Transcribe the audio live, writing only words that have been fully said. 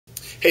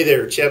Hey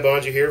there, Chad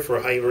Boeninger here for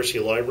Ohio University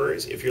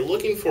Libraries. If you're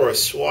looking for a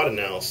SWOT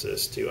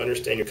analysis to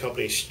understand your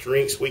company's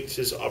strengths,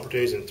 weaknesses,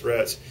 opportunities, and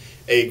threats,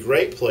 a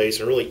great place,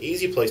 a really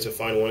easy place to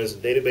find one is a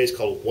database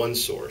called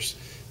OneSource.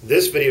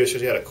 This video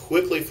shows you how to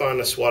quickly find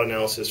a SWOT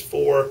analysis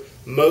for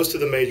most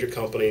of the major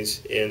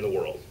companies in the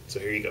world. So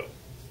here you go.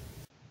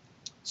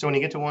 So when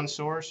you get to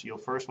OneSource, you'll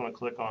first want to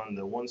click on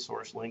the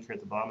OneSource link here at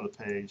the bottom of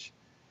the page,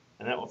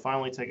 and that will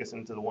finally take us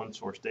into the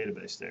OneSource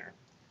database there.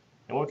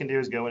 And what we can do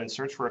is go in and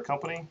search for a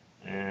company,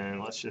 and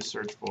let's just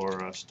search for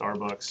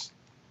Starbucks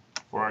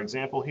for our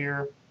example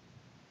here.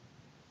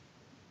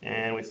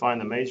 And we find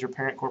the major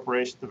parent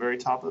corporation at the very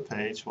top of the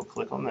page. We'll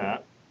click on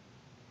that.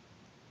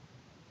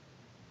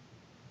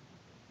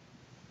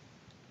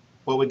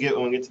 What we get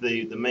when we get to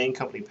the main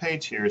company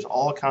page here is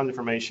all kinds of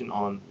information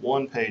on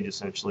one page,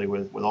 essentially,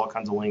 with all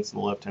kinds of links on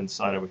the left-hand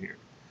side over here.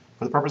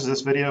 For the purpose of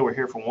this video, we're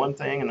here for one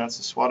thing, and that's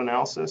the SWOT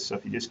analysis. So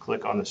if you just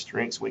click on the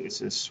Strengths,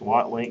 Weaknesses,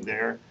 SWOT link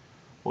there,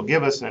 will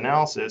give us an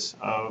analysis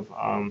of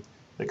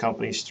the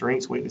company's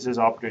strengths, weaknesses,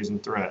 opportunities,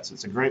 and threats.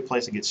 It's a great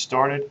place to get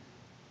started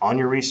on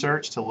your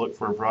research to look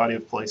for a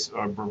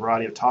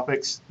variety of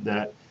topics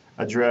that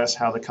address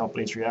how the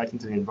company's reacting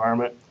to the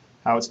environment,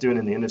 how it's doing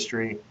in the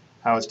industry,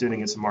 how it's doing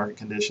against the market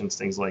conditions,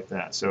 things like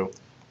that. So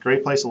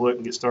great place to look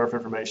and get started for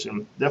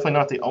information. Definitely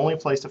not the only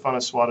place to find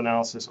a SWOT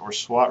analysis or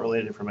SWOT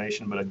related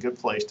information, but a good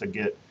place to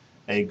get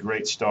a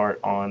great start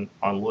on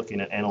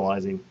looking at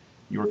analyzing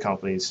your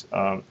company's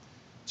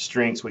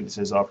strengths,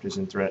 weaknesses, opportunities,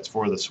 and threats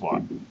for the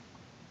SWOT.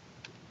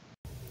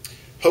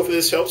 Hopefully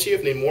this helps you.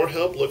 If you need more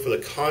help, look for the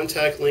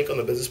contact link on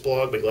the business blog.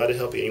 I'll be glad to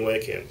help you any way I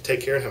can.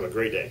 Take care and have a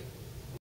great day.